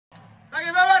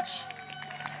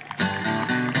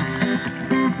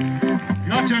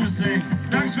turn to sing.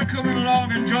 Thanks for coming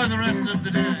along. Enjoy the rest of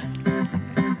the day.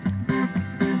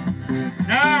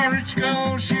 Now a rich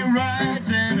girl, she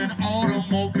rides in an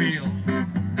automobile,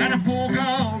 and a poor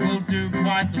girl will do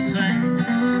quite the same.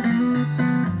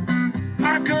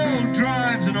 My girl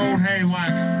drives an old hay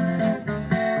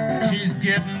wagon. She's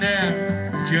getting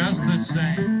there just the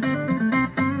same.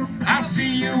 I'll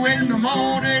see you in the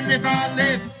morning if I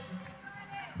live.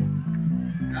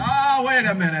 Oh, wait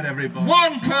a minute, everybody.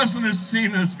 One person has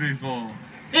seen us before.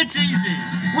 It's easy.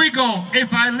 We go,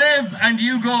 if I live, and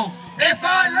you go, if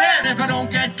I live. If I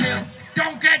don't get killed,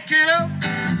 don't get killed.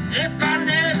 If I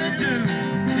never do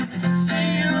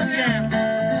see you again,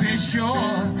 be sure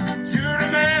to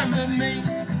remember me.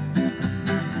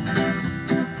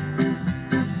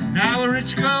 Now a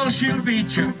rich girl, she'll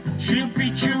beat you. She'll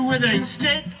beat you with a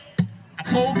stick. A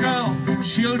poor girl,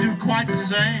 she'll do quite the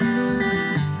same.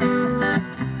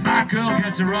 My girl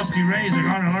gets a rusty razor,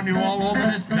 gonna run you all over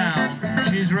this town.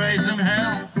 She's raising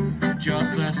hell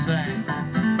just the same.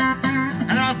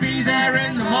 And I'll be there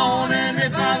in the morning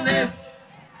if I live.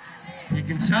 You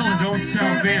can tell I don't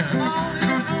sell beer.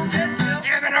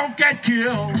 If I don't get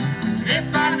killed,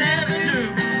 if I never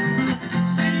do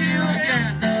see you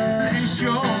again, be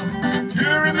sure to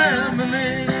remember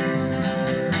me.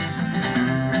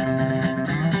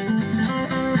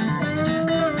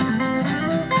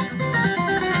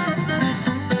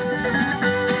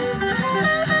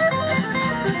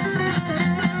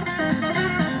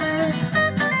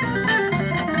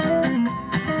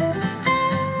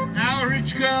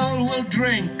 Girl will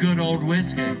drink good old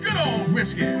whiskey. Good old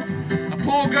whiskey. A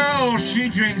poor girl, she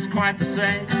drinks quite the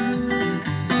same.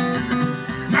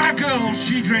 My girl,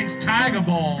 she drinks Tiger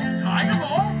Ball. Tiger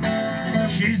Ball?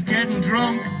 She's getting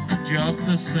drunk just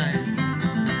the same.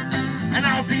 And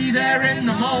I'll be there in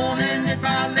the morning if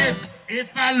I live. If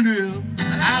I live,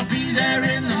 I'll be there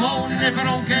in the morning if I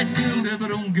don't get killed. If I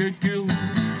don't get killed,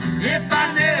 if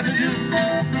I never do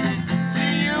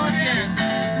see you again,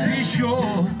 be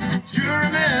sure to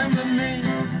remember me.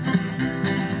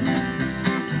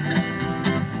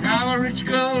 Now a rich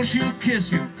girl, she'll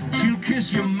kiss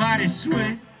you mighty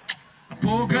sweet. A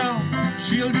poor girl,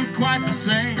 she'll do quite the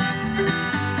same.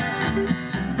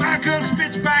 My girl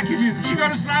spits back at you, she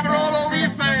gonna slap it all over your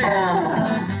face.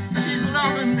 She's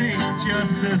loving me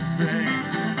just the same.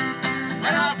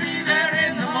 But I'll be there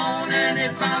in the morning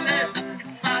if I live,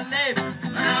 if I live.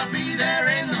 And I'll be there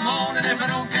in the morning if I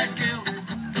don't get killed.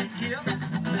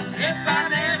 If I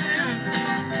never do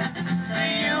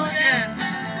see you again,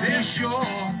 be sure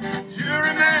to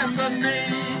remember me.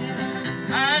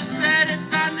 I said if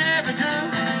I never do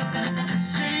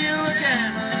see you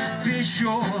again, be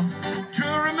sure to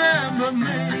remember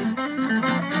me.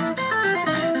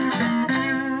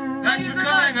 Thanks for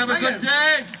coming, have a good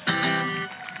day.